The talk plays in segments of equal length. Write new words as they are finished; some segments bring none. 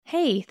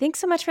Hey, thanks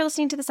so much for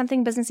listening to the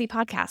Something Businessy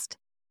podcast.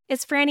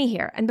 It's Franny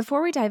here, and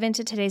before we dive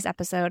into today's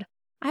episode,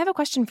 I have a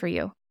question for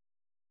you.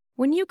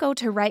 When you go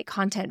to write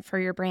content for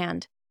your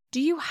brand, do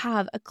you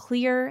have a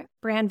clear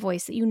brand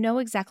voice that you know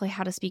exactly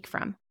how to speak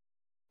from?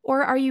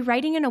 Or are you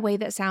writing in a way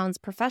that sounds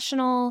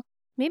professional,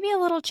 maybe a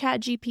little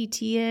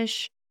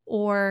ChatGPT-ish,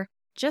 or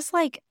just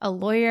like a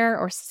lawyer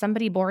or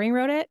somebody boring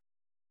wrote it?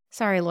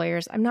 Sorry,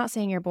 lawyers, I'm not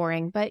saying you're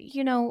boring, but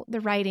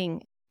the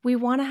writing. We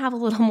want to have a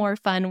little more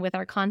fun with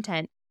our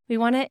content. We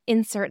want to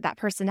insert that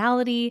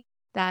personality,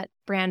 that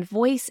brand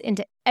voice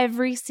into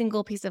every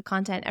single piece of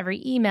content,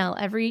 every email,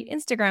 every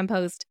Instagram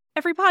post,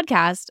 every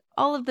podcast,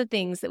 all of the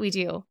things that we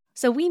do.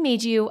 So we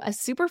made you a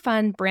super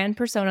fun brand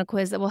persona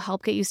quiz that will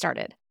help get you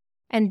started.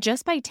 And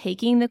just by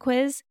taking the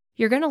quiz,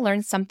 you're going to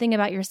learn something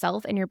about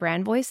yourself and your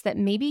brand voice that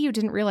maybe you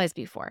didn't realize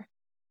before.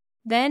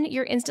 Then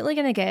you're instantly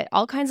going to get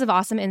all kinds of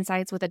awesome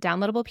insights with a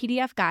downloadable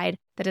PDF guide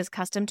that is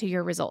custom to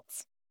your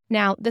results.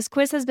 Now, this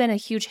quiz has been a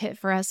huge hit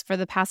for us for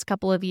the past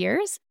couple of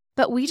years,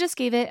 but we just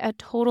gave it a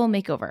total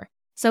makeover.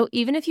 So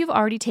even if you've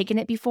already taken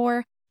it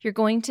before, you're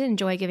going to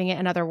enjoy giving it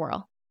another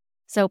whirl.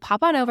 So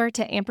pop on over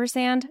to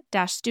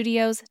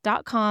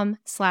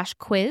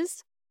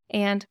ampersand-studios.com/quiz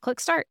and click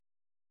start.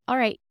 All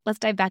right, let's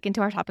dive back into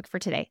our topic for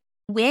today.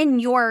 When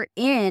you're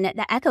in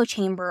the echo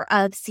chamber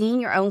of seeing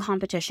your own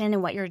competition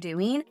and what you're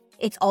doing,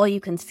 it's all you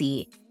can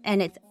see.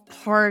 And it's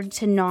hard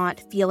to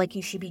not feel like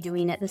you should be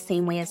doing it the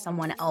same way as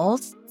someone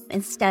else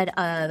instead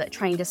of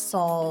trying to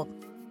solve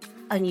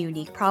a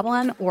unique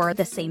problem or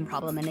the same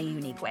problem in a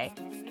unique way.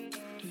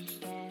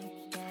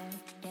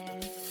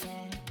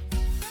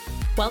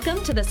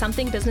 Welcome to the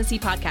Something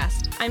Businessy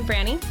podcast. I'm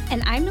Franny.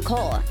 And I'm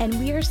Nicole, and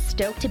we are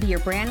stoked to be your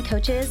brand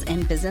coaches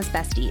and business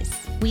besties.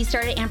 We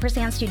started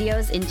Ampersand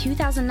Studios in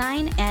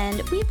 2009,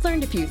 and we've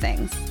learned a few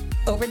things.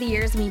 Over the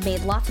years, we've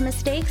made lots of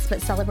mistakes,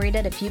 but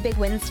celebrated a few big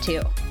wins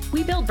too.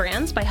 We build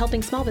brands by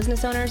helping small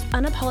business owners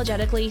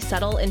unapologetically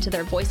settle into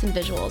their voice and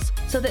visuals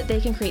so that they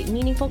can create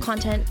meaningful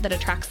content that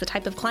attracts the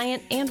type of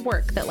client and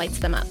work that lights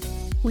them up.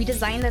 We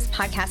designed this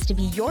podcast to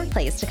be your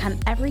place to come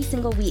every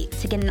single week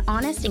to get an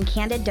honest and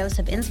candid dose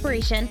of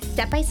inspiration,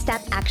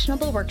 step-by-step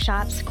actionable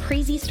workshops,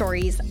 crazy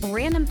stories,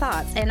 random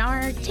thoughts, and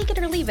our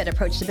take-it-or-leave-it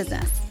approach to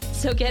business.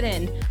 So get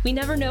in. We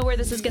never know where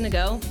this is going to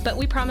go, but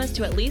we promise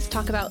to at least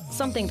talk about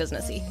something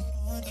businessy.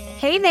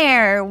 Hey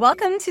there.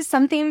 Welcome to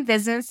Something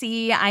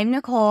Businessy. I'm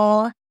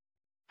Nicole.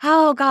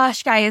 Oh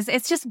gosh, guys,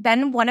 it's just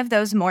been one of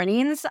those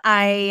mornings.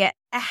 I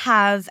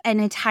have an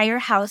entire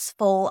house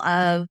full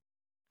of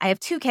I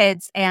have 2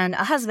 kids and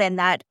a husband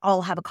that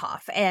all have a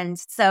cough. And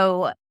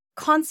so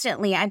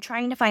constantly I'm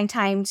trying to find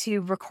time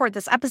to record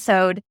this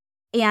episode.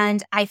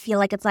 And I feel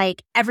like it's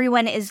like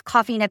everyone is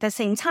coughing at the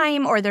same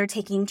time or they're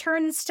taking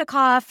turns to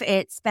cough.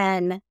 It's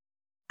been,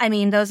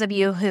 those of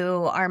you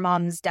who are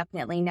moms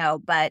definitely know,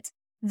 but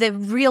the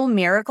real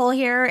miracle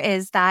here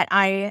is that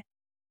I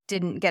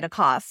didn't get a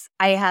cough.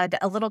 I had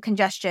a little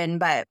congestion,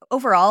 but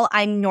overall,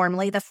 I'm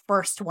normally the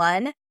first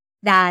one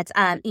that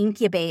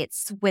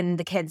incubates when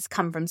the kids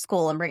come from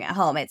school and bring it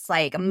home. It's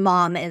like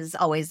mom is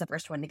always the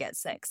first one to get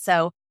sick.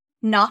 So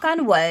knock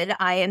on wood,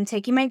 I am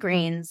taking my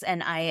greens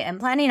and I am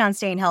planning on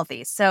staying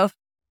healthy. So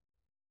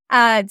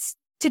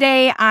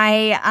today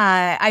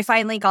I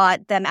finally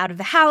got them out of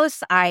the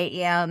house. I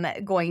am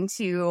going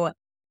to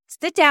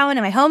sit down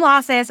in my home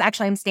office.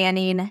 Actually, I'm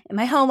standing in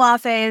my home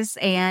office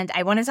and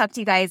I want to talk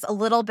to you guys a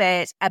little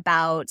bit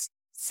about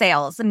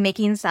sales and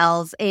making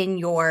sales in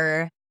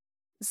your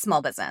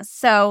small business.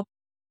 So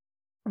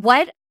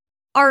what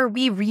are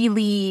we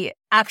really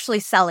actually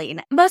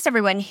selling? Most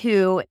everyone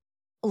who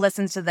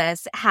listens to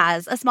this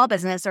has a small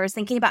business or is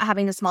thinking about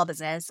having a small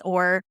business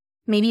or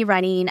maybe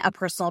running a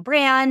personal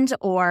brand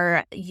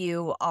or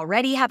you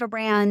already have a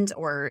brand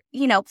or,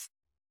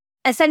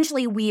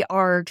 essentially we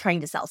are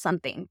trying to sell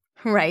something,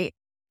 right?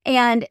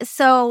 And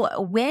so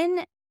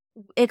when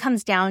it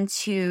comes down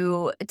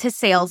to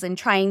sales and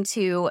trying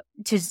to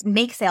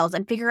make sales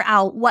and figure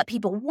out what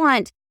people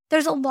want,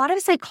 there's a lot of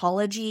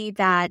psychology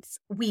that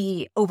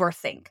we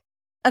overthink.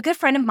 A good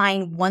friend of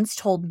mine once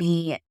told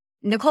me,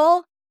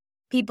 Nicole,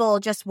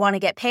 people just want to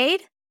get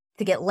paid,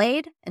 to get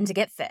laid, and to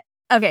get fit.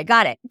 Okay,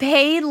 got it.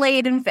 Paid,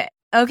 laid, and fit.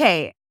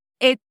 Okay,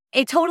 it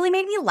totally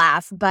made me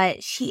laugh,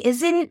 but she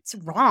isn't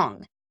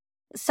wrong.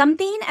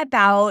 Something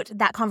about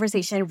that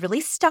conversation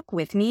really stuck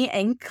with me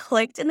and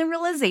clicked in the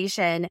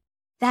realization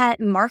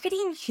that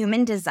marketing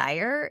human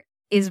desire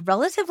is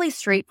relatively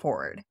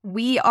straightforward.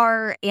 We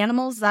are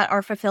animals that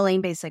are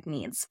fulfilling basic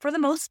needs for the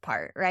most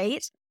part,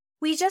 right?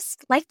 We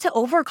just like to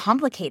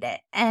overcomplicate it,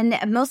 and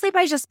mostly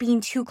by just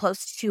being too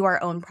close to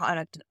our own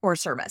product or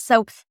service.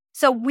 So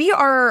we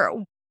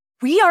are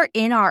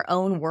in our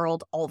own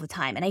world all the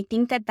time, and I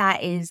think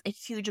that is a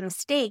huge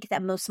mistake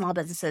that most small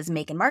businesses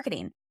make in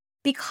marketing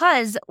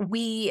because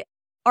we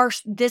are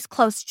this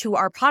close to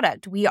our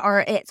product.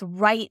 It's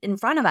right in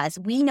front of us.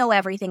 We know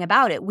everything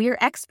about it. We're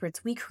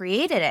experts. We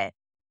created it.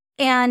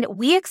 And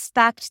we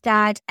expect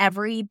that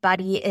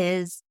everybody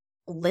is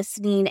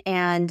listening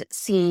and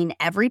seeing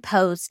every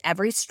post,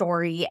 every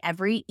story,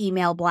 every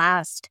email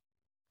blast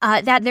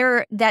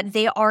that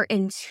they are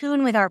in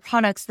tune with our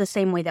products the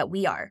same way that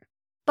we are.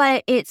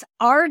 But it's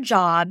our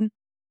job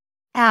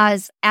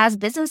as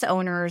business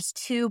owners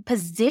to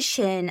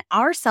position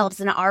ourselves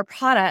and our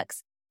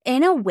products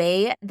in a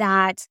way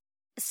that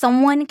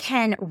someone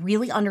can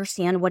really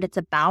understand what it's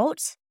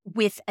about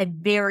with a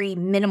very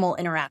minimal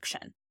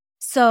interaction.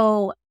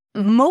 So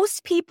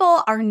most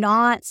people are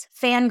not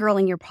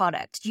fangirling your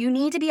product. You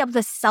need to be able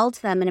to sell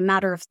to them in a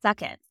matter of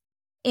seconds.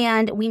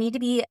 And we need to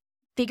be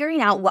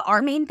figuring out what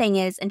our main thing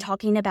is and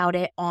talking about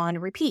it on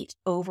repeat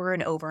over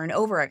and over and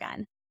over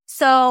again.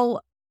 So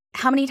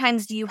how many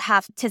times do you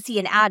have to see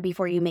an ad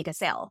before you make a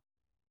sale?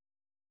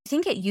 I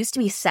think it used to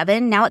be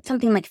 7. Now it's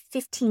something like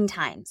 15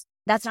 times.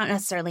 That's not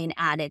necessarily an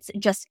ad. It's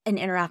just an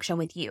interaction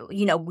with you.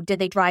 You know, did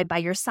they drive by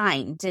your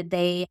sign? Did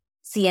they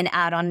see an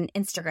ad on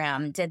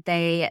Instagram? Did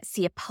they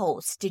see a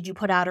post? Did you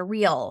put out a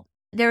reel?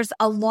 There's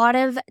a lot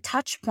of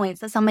touch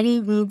points that somebody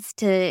needs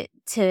to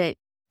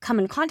come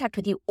in contact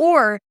with you,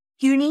 or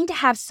you need to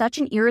have such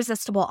an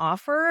irresistible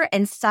offer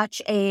and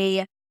such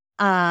a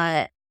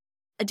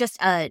just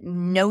a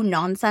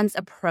no-nonsense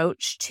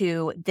approach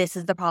to this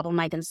is the problem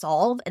I can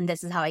solve and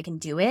this is how I can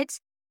do it,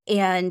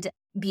 and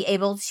be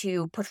able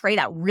to portray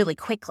that really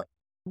quickly.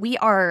 We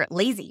are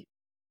lazy.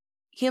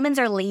 Humans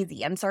are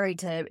lazy. I'm sorry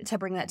to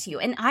bring that to you.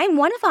 And I'm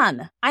one of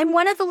them. I'm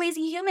one of the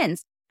lazy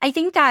humans. I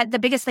think that the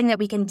biggest thing that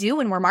we can do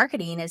when we're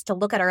marketing is to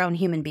look at our own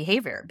human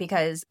behavior,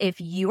 because if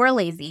you are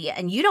lazy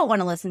and you don't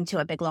want to listen to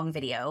a big, long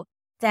video,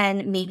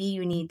 then maybe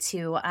you need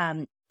to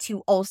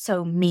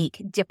also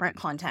make different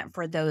content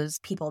for those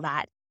people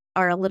that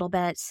are a little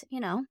bit,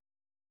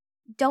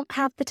 don't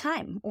have the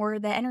time or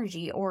the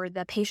energy or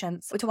the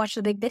patience to watch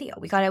the big video.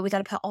 We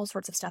gotta put all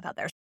sorts of stuff out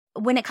there.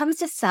 When it comes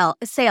to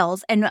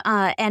sales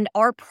and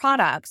our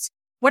products,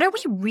 what are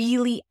we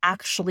really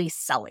actually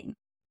selling?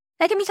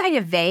 That can be kind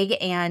of vague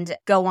and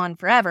go on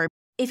forever.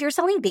 If you're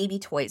selling baby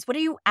toys, what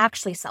are you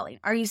actually selling?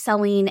 Are you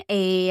selling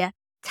a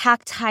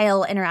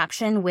tactile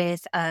interaction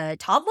with a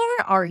toddler?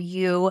 Are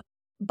you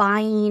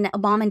buying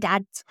mom and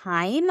dad's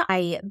time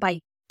by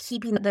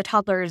keeping the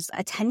toddler's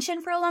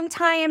attention for a long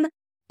time?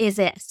 Is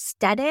it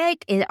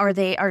aesthetic? Are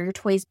your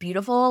toys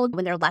beautiful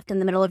when they're left in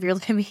the middle of your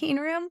living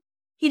room?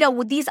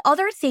 These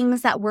other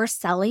things that we're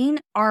selling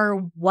are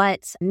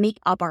what make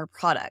up our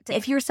product.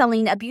 If you're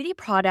selling a beauty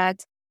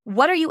product,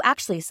 what are you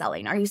actually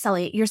selling?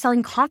 You're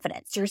selling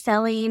confidence. You're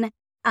selling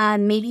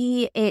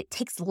maybe it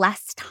takes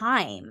less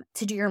time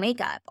to do your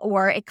makeup,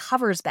 or it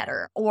covers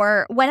better,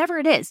 or whatever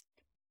it is.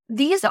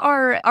 These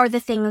are the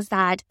things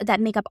that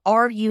make up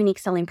our unique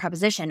selling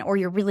proposition, or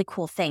your really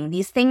cool thing.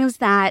 These things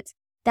that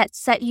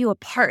set you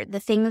apart, the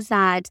things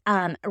that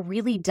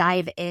really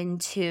dive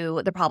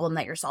into the problem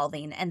that you're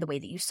solving and the way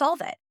that you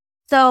solve it.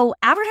 So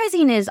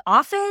advertising is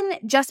often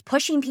just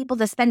pushing people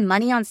to spend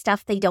money on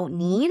stuff they don't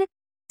need,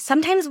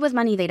 sometimes with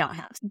money they don't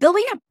have.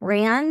 Building a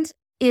brand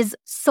is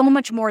so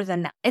much more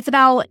than that. It's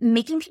about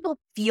making people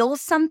feel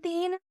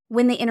something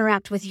when they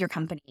interact with your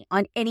company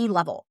on any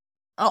level.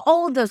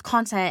 All of those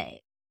content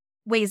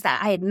ways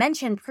that I had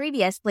mentioned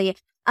previously,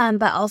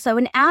 but also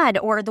an ad,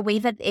 or the way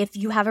that if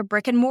you have a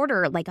brick and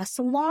mortar, like a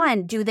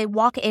salon, do they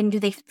walk in? Do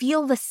they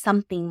feel the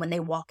something when they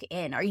walk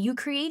in? Are you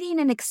creating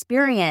an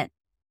experience?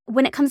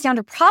 When it comes down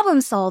to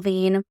problem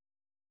solving,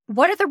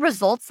 what are the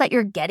results that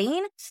you're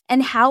getting,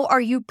 and how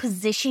are you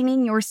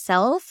positioning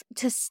yourself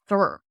to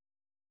serve?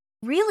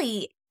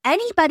 Really,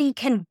 anybody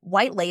can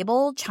white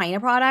label China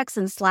products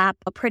and slap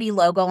a pretty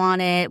logo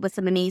on it with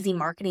some amazing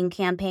marketing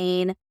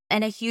campaign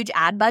and a huge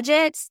ad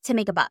budget to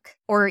make a buck,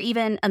 or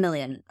even a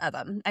million of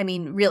them. I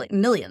mean, really,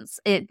 millions.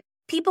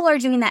 People are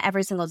doing that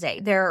every single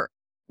day. They're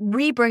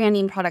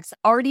rebranding products that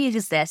already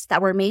exist,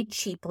 that were made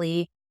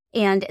cheaply,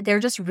 and they're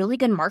just really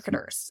good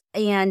marketers.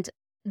 And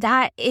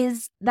that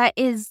is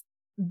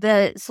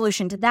the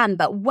solution to them.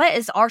 But what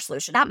is our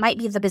solution? That might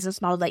be the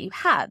business model that you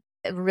have.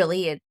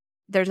 Really,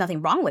 there's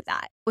nothing wrong with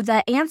that.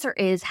 The answer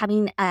is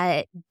having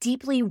a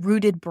deeply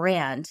rooted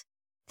brand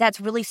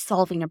that's really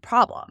solving a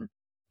problem.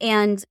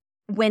 And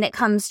when it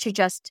comes to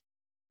just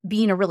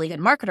being a really good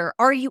marketer,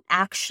 are you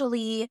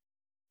actually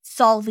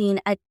solving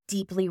a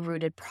deeply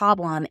rooted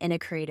problem in a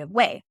creative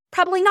way?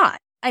 Probably not.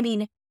 I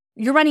mean,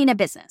 you're running a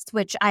business,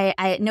 which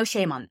I no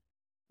shame on.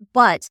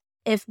 But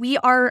if we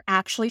are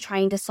actually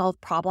trying to solve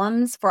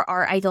problems for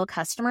our ideal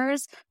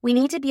customers, we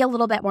need to be a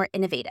little bit more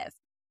innovative.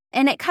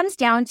 And it comes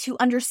down to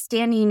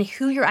understanding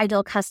who your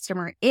ideal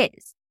customer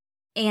is.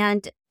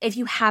 And if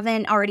you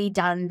haven't already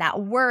done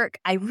that work,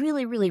 I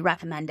really, really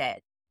recommend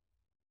it.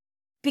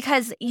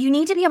 Because you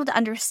need to be able to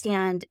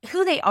understand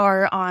who they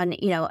are on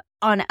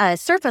a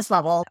surface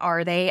level.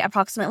 Are they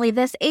approximately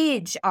this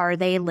age? Are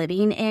they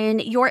living in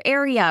your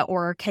area?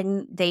 Or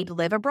can they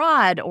live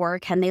abroad? Or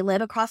can they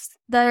live across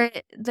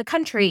the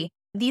country?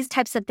 These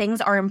types of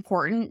things are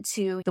important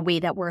to the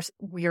way that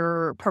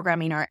we're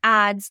programming our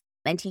ads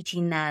and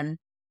teaching them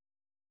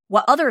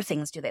what other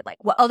things do they like?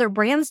 What other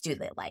brands do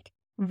they like?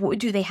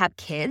 Do they have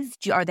kids?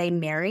 Are they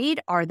married?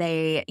 Are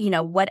they,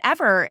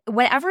 whatever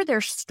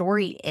their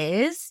story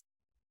is,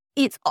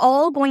 it's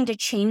all going to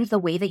change the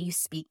way that you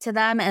speak to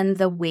them and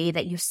the way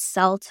that you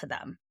sell to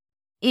them.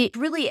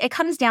 it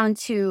comes down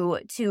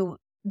to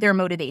their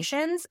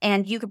motivations,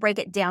 and you could break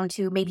it down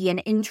to maybe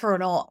an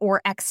internal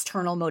or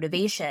external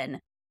motivation,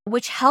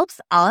 which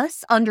helps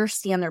us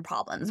understand their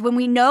problems. When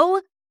we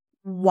know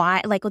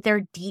why, like with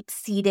their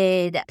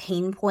deep-seated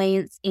pain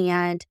points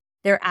and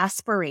their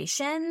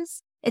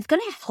aspirations, it's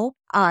going to help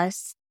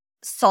us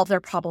solve their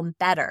problem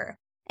better.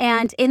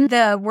 And in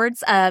the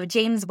words of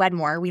James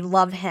Wedmore, we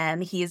love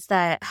him. He's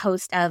the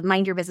host of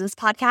Mind Your Business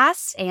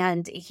podcast,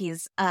 and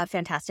he's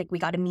fantastic. We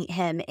got to meet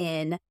him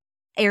in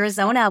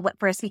Arizona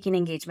for a speaking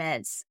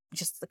engagement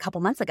just a couple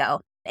months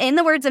ago. In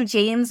the words of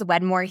James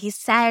Wedmore, he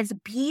says,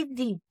 be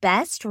the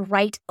best,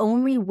 right,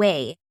 only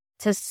way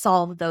to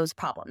solve those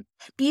problems.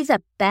 Be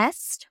the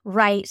best,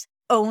 right,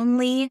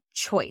 only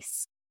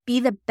choice. Be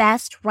the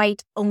best,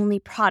 right, only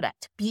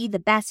product. Be the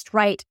best,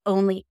 right,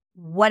 only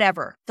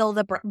whatever. Fill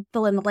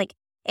in the blank.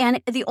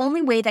 And the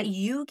only way that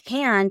you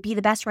can be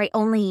the best, right,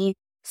 only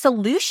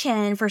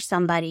solution for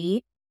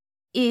somebody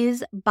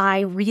is by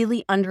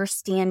really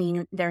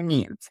understanding their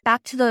needs.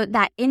 Back to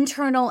that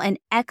internal and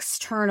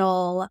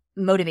external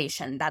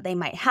motivation that they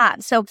might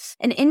have. So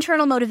an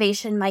internal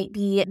motivation might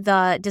be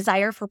the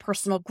desire for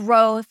personal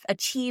growth,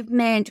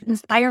 achievement,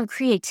 inspiring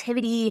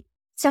creativity,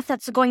 stuff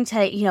that's going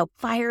to,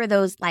 fire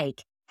those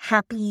like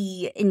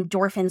happy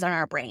endorphins on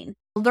our brain.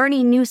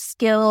 Learning new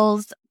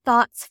skills,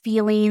 thoughts,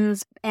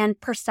 feelings, and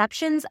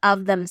perceptions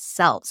of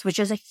themselves, which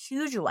is a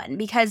huge one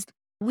because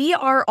we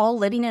are all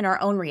living in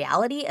our own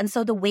reality. And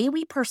so the way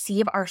we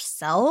perceive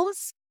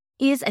ourselves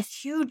is a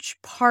huge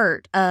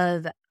part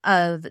of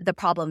the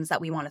problems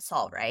that we want to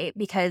solve, right?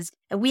 Because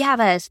if we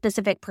have a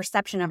specific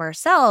perception of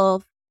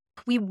ourselves,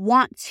 we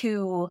want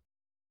to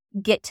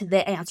get to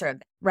the answer of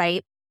it,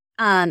 right?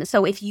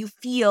 So if you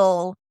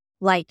feel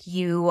like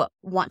you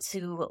want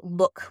to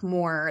look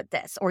more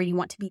this, or you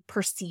want to be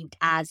perceived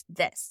as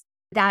this,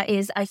 that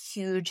is a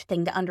huge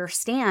thing to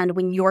understand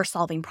when you're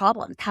solving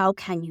problems. How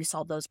can you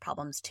solve those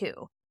problems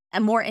too?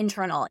 And more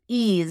internal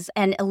ease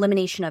and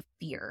elimination of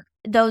fear.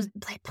 Those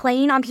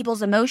playing on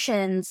people's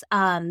emotions,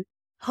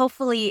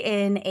 hopefully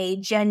in a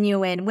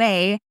genuine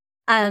way,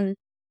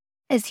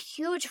 is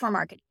huge for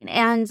marketing.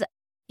 And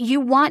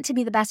you want to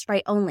be the best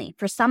right only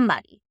for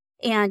somebody.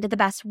 And the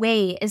best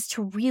way is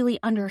to really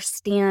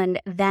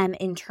understand them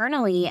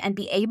internally and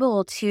be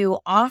able to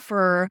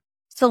offer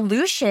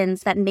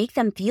solutions that make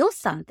them feel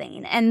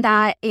something. And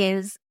that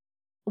is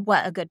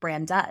what a good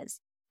brand does.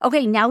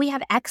 Okay, now we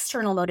have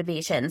external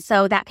motivation.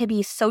 So that could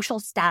be social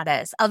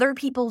status, other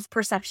people's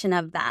perception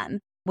of them,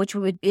 which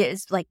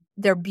is like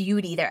their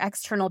beauty, their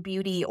external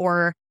beauty,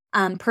 or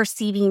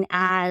perceiving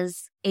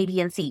as A, B,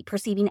 and C,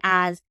 perceiving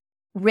as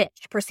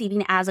rich,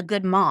 perceiving as a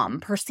good mom,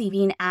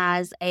 perceiving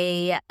as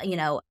a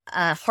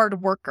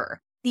hard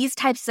worker. These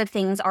types of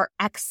things are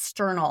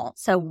external.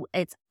 So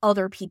it's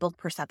other people's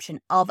perception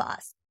of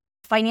us.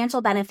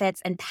 Financial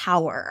benefits and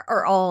power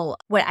are all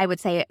what I would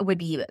say would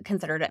be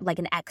considered like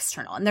an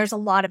external. And there's a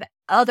lot of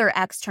other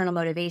external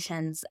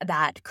motivations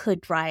that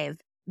could drive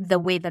the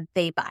way that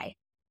they buy.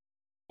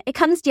 It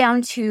comes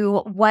down to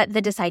what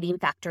the deciding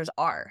factors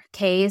are.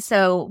 Okay,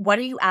 so what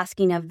are you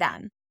asking of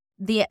them?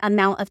 The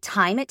amount of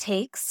time it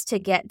takes to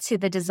get to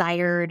the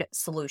desired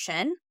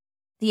solution,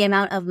 the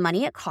amount of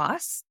money it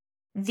costs,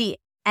 the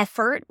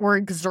effort or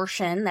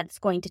exertion that it's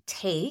going to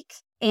take,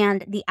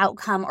 and the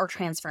outcome or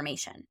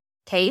transformation.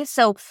 Okay,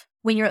 so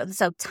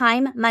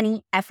time,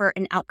 money, effort,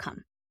 and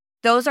outcome.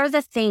 Those are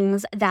the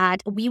things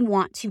that we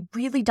want to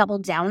really double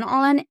down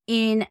on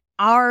in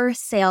our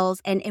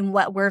sales and in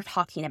what we're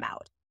talking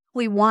about.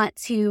 We want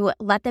to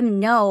let them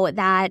know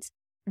that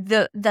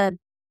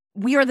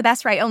we are the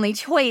best, right, only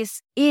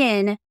choice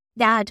in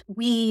that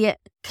we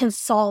can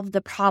solve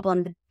the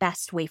problem the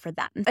best way for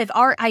them. If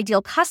our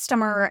ideal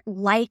customer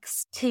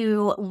likes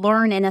to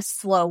learn in a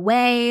slow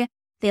way,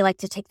 they like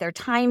to take their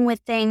time with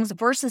things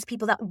versus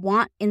people that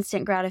want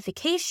instant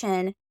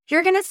gratification,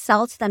 you're going to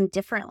sell to them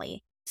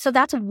differently. So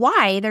that's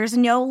why there's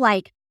no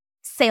like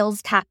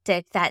sales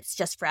tactic that's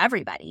just for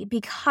everybody,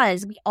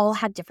 because we all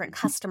have different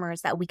customers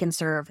that we can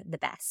serve the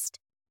best.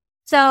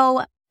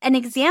 So an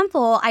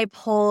example I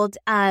pulled,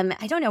 I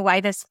don't know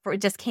why this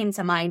just came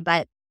to mind,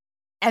 but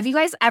have you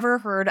guys ever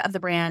heard of the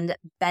brand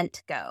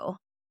BentGo?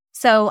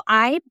 So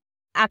I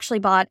actually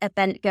bought a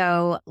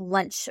BentGo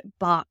lunch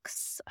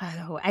box.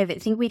 I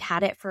think we'd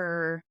had it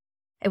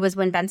it was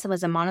when Benson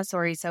was in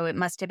Montessori, so it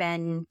must have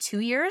been 2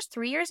 years,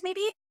 3 years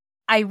maybe.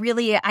 I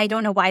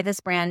don't know why this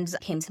brand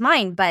came to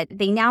mind, but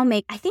they now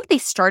I think they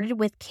started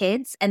with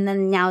kids and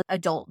then now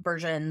adult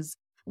versions,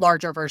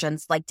 larger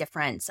versions, like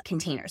different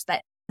containers.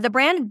 But the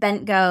brand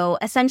BentGo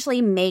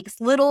essentially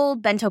makes little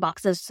bento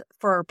boxes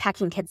for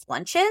packing kids'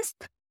 lunches.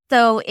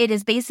 So it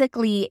is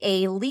basically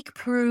a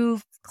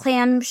leak-proof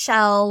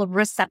clamshell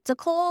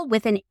receptacle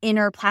with an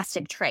inner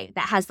plastic tray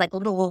that has like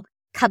little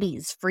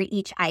cubbies for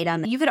each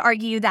item. You could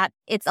argue that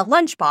it's a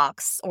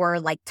lunchbox or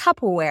like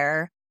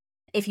Tupperware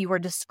if you were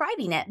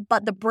describing it,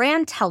 but the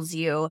brand tells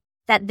you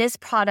that this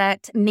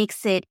product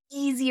makes it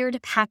easier to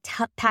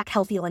pack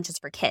healthy lunches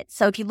for kids.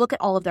 So if you look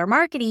at all of their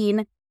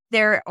marketing,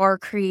 there are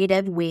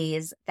creative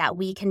ways that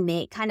we can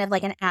make kind of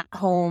like an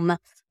at-home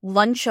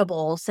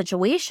lunchable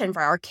situation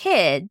for our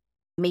kid,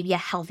 maybe a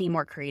healthy,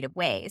 more creative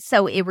way.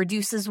 So it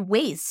reduces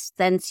waste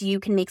since you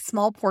can make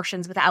small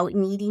portions without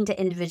needing to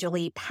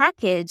individually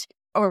package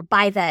or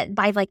buy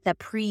like the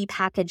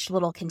pre-packaged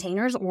little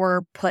containers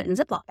or put in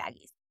Ziploc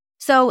baggies.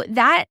 So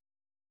that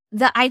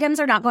the items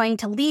are not going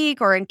to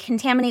leak or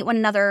contaminate one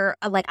another.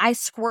 Like I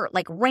squirt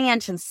like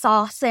ranch and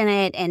sauce in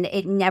it, and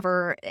it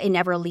never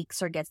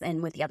leaks or gets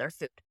in with the other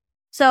food.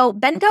 So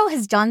Bentgo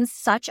has done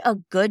such a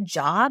good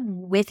job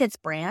with its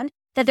brand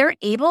that they're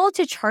able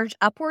to charge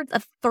upwards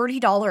of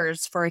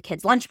 $30 for a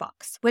kid's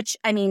lunchbox, which,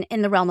 I mean,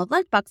 in the realm of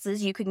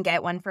lunchboxes, you can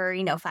get one for,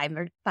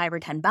 $5 or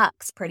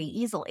 $10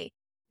 pretty easily.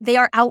 They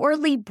are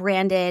outwardly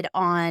branded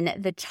on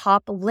the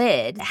top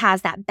lid,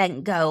 has that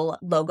Bentgo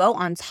logo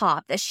on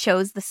top that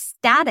shows the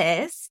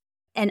status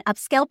and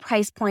upscale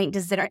price point,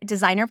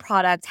 designer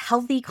products,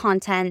 healthy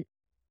content,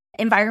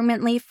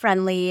 environmentally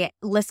friendly,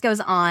 list goes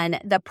on.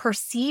 The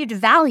perceived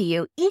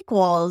value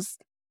equals,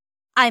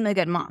 I'm a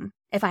good mom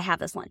if I have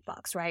this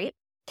lunchbox, right?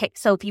 Okay,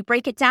 so if you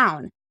break it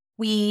down,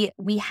 we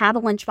have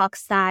a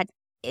lunchbox that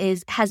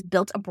has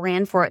built a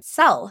brand for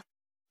itself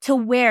to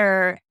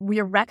where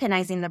we're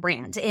recognizing the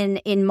brand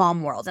in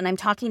mom world. And I'm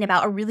talking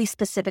about a really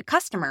specific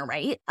customer,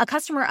 right? A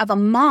customer of a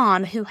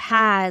mom who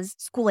has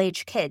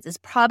school-age kids is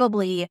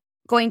probably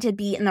going to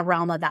be in the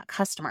realm of that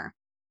customer.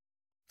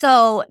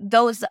 So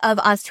those of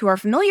us who are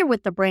familiar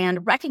with the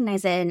brand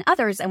recognize it in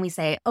others, and we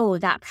say, oh,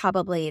 that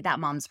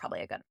mom's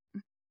probably a good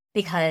mom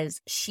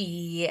because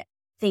she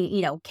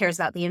cares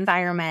about the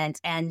environment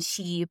and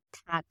she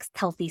packs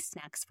healthy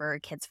snacks for her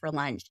kids for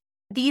lunch.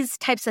 These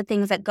types of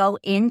things that go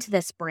into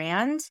this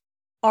brand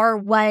are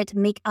what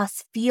make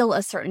us feel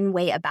a certain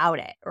way about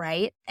it,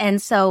 right?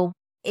 And so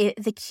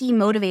the key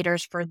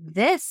motivators for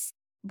this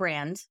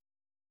brand,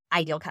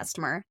 ideal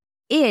customer,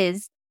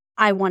 is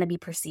I want to be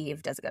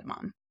perceived as a good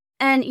mom.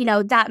 And,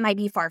 that might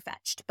be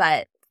far-fetched,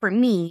 but for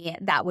me,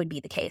 that would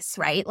be the case,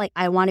 right? Like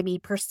I want to be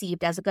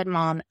perceived as a good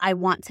mom. I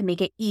want to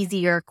make it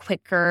easier,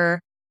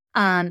 quicker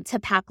to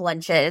pack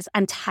lunches.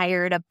 I'm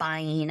tired of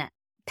buying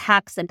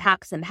packs and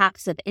packs and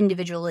packs of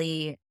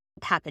individually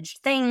packaged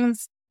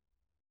things.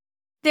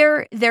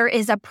 There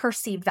is a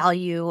perceived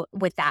value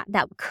with that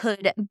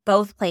could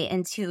both play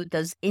into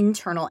those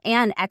internal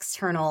and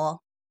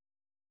external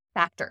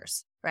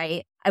factors,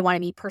 right? I want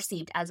to be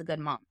perceived as a good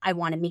mom. I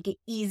want to make it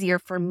easier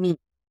for me.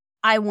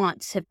 I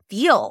want to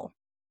feel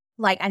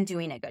like I'm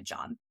doing a good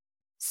job.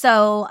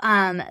 So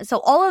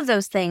all of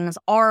those things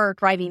are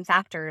driving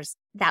factors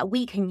that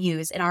we can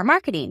use in our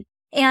marketing.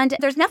 And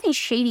there's nothing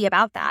shady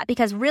about that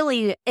because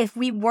really, if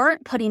we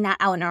weren't putting that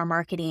out in our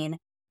marketing,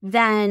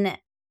 then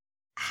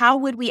how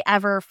would we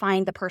ever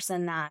find the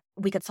person that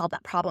we could solve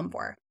that problem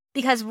for?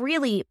 Because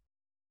really,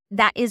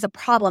 that is a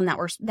problem that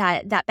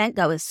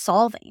Bentgo is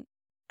solving.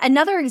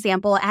 Another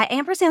example, at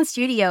Ampersand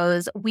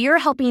Studios, we're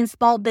helping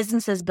small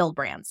businesses build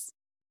brands.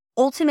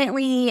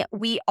 Ultimately,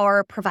 we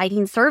are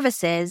providing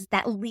services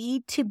that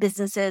lead to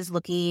businesses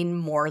looking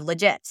more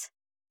legit,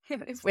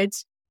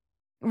 which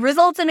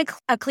results in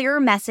a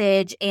clearer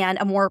message and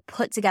a more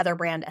put-together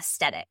brand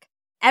aesthetic.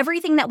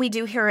 Everything that we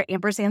do here at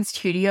Ampersand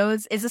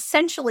Studios is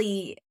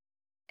essentially,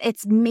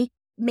 it's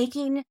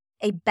making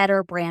a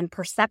better brand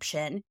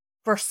perception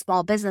for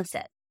small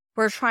businesses.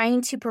 We're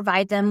trying to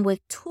provide them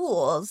with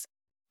tools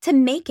to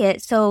make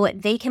it so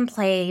they can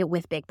play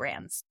with big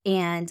brands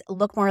and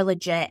look more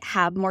legit,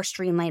 have more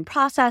streamlined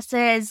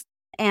processes,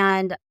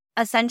 and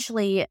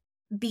essentially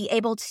be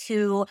able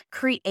to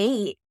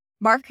create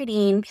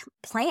marketing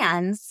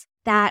plans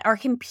that are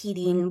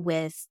competing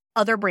with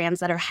other brands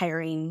that are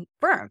hiring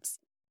firms.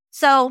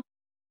 So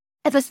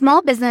if a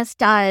small business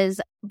does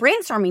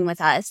brainstorming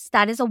with us,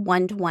 that is a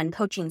one-to-one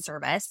coaching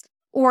service,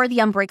 or the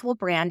Unbreakable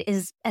brand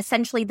is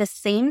essentially the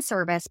same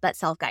service but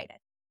self-guided.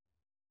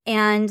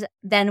 And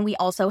then we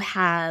also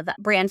have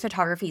brand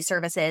photography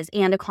services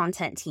and a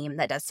content team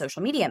that does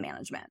social media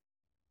management.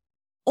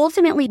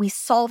 Ultimately, we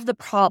solve the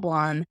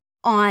problem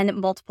on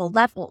multiple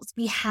levels.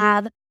 We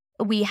have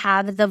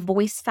the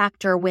voice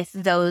factor with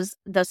those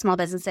small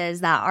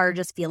businesses that are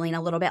just feeling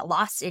a little bit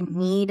lost and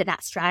need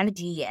that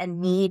strategy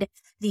and need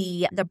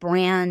the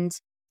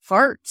brand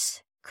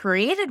art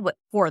created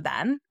for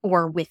them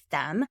or with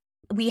them.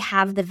 We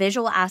have the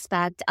visual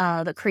aspect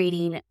of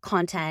creating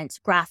content,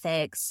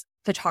 graphics,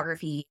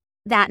 photography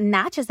that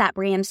matches that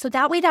brand. So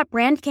that way that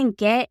brand can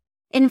get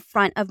in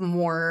front of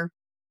more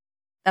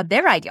of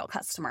their ideal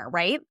customer,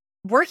 right?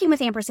 Working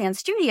with Ampersand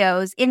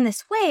Studios in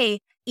this way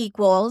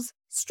equals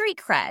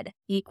street cred,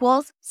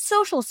 equals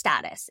social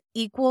status,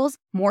 equals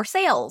more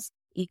sales,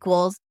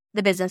 equals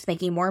the business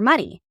making more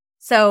money.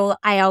 So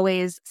I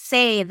always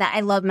say that I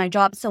love my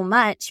job so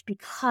much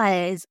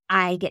because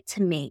I get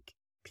to make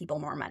people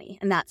more money.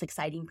 And that's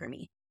exciting for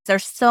me.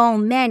 There's so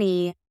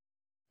many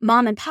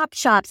mom and pop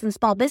shops and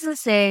small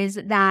businesses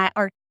that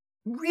are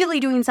really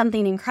doing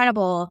something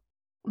incredible,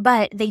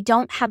 but they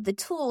don't have the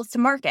tools to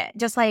market.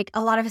 Just like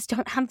a lot of us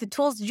don't have the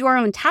tools to do our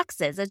own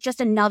taxes. It's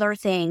just another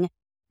thing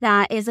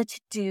that is a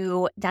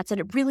to-do that's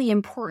really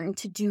important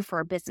to do for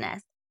a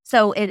business.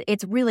 So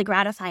it's really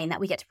gratifying that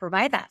we get to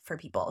provide that for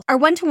people. Our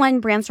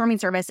one-to-one brainstorming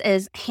service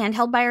is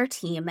handheld by our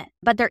team,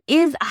 but there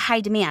is a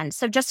high demand.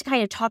 So just to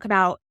kind of talk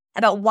about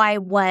why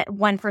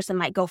one person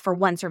might go for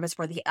one service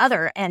for the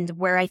other, and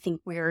where I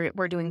think we're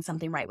doing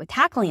something right with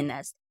tackling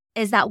this,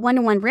 is that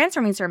one-to-one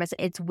brainstorming service,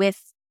 it's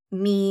with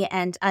me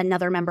and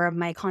another member of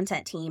my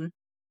content team.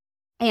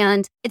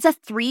 And it's a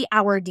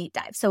 3-hour deep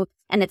dive.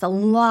 And it's a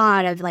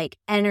lot of like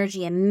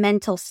energy and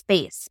mental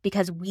space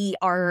because we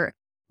are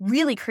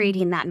really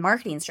creating that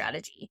marketing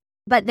strategy.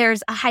 But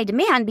there's a high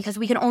demand because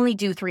we can only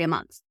do 3 a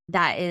month.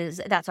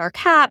 That's our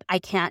cap. I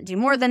can't do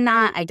more than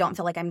that. I don't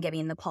feel like I'm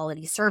giving the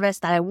quality service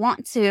that I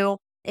want to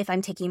if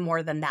I'm taking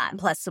more than that.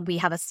 Plus, we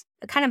have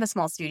a kind of a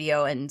small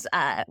studio, and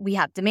we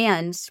have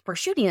demand for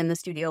shooting in the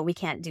studio. We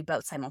can't do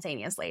both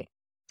simultaneously.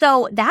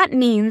 So that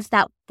means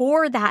that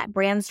for that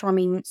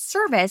brainstorming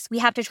service, we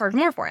have to charge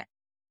more for it,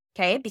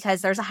 okay?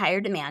 Because there's a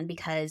higher demand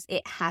because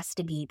it has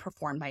to be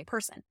performed by a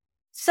person.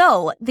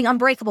 So the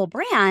Unbreakable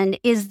brand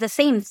is the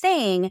same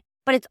thing,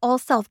 but it's all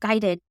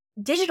self-guided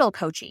digital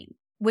coaching,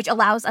 which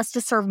allows us to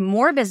serve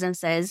more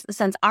businesses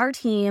since our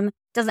team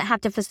doesn't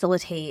have to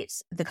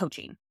facilitate the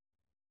coaching,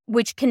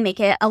 which can make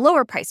it a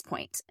lower price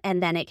point.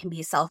 And then it can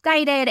be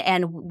self-guided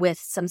and with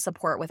some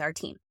support with our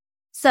team.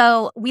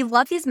 So we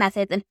love these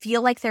methods and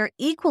feel like they're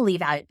equally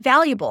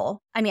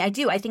valuable. I mean, I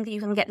do. I think that you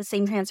can get the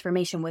same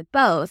transformation with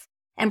both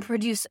and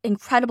produce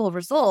incredible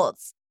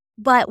results.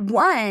 But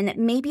one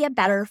may be a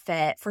better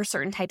fit for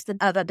certain types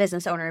of a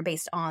business owner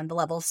based on the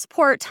level of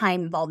support,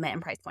 time, involvement,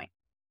 and price point.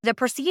 The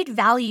perceived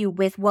value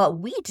with what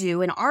we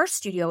do in our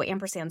studio,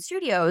 Ampersand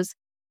Studios,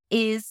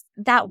 is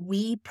that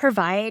we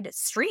provide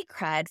street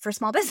cred for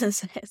small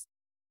businesses.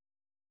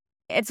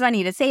 It's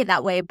funny to say it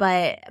that way,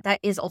 but that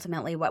is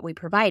ultimately what we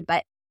provide.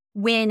 But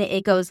when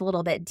it goes a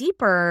little bit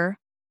deeper,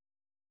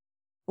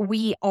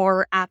 we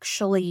are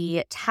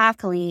actually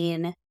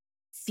tackling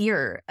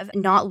fear of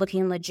not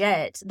looking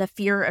legit, the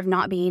fear of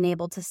not being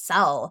able to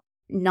sell,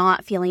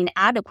 not feeling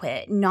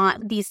adequate,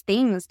 not these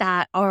things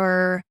that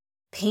are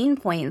pain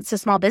points to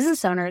small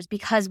business owners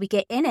because we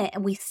get in it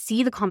and we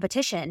see the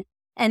competition.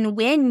 And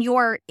when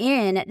you're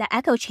in the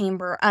echo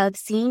chamber of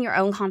seeing your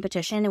own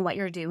competition and what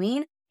you're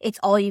doing, it's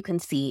all you can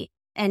see.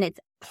 And it's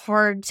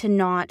hard to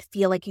not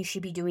feel like you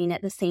should be doing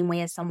it the same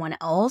way as someone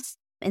else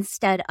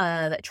instead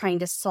of trying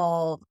to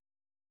solve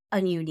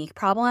a unique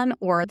problem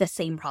or the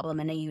same problem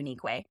in a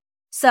unique way.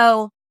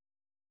 So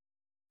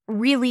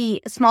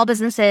really, small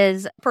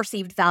businesses'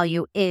 perceived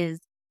value is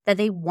that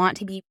they want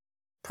to be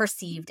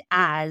perceived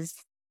as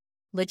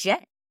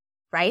legit,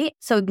 right?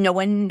 So no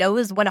one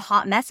knows what a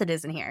hot mess it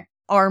is in here.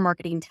 Our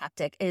marketing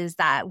tactic is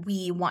that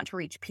we want to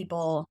reach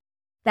people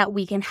that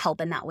we can help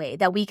in that way,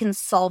 that we can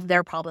solve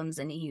their problems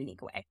in a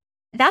unique way.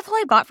 That's all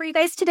I've got for you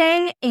guys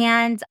today.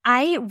 And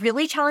I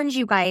really challenge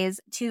you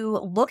guys to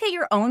look at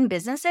your own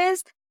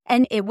businesses.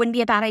 And it wouldn't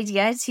be a bad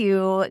idea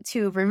to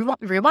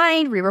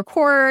rewind,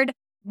 re-record.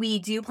 We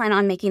do plan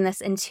on making this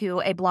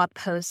into a blog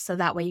post so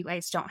that way you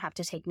guys don't have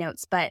to take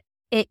notes. But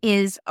it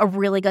is a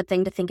really good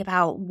thing to think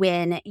about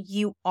when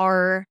you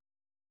are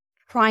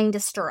trying to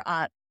stir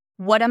up,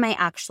 what am I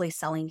actually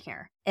selling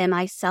here? Am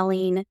I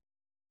selling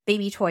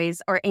baby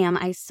toys or am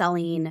I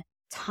selling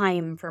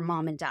time for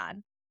mom and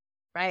dad,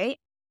 right?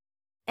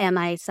 Am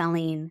I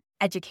selling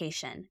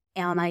education?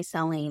 Am I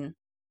selling,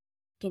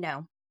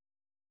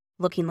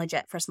 looking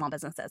legit for small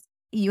businesses?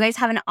 You guys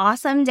have an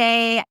awesome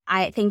day.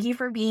 I thank you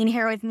for being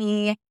here with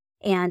me.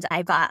 And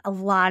I've got a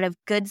lot of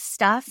good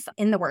stuff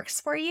in the works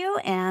for you.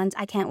 And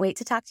I can't wait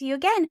to talk to you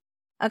again.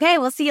 Okay,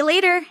 we'll see you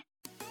later.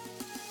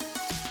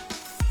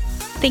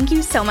 Thank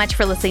you so much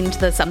for listening to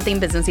the Something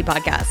Businessy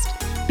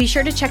podcast. Be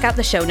sure to check out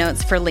the show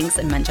notes for links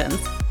and mentions.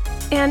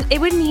 And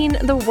it would mean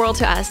the world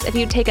to us if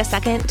you'd take a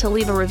second to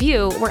leave a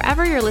review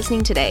wherever you're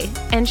listening today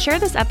and share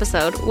this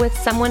episode with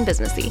someone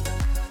businessy.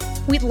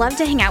 We'd love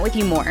to hang out with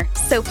you more,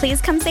 so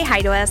please come say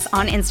hi to us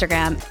on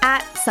Instagram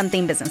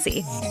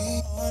 @somethingbusinessy.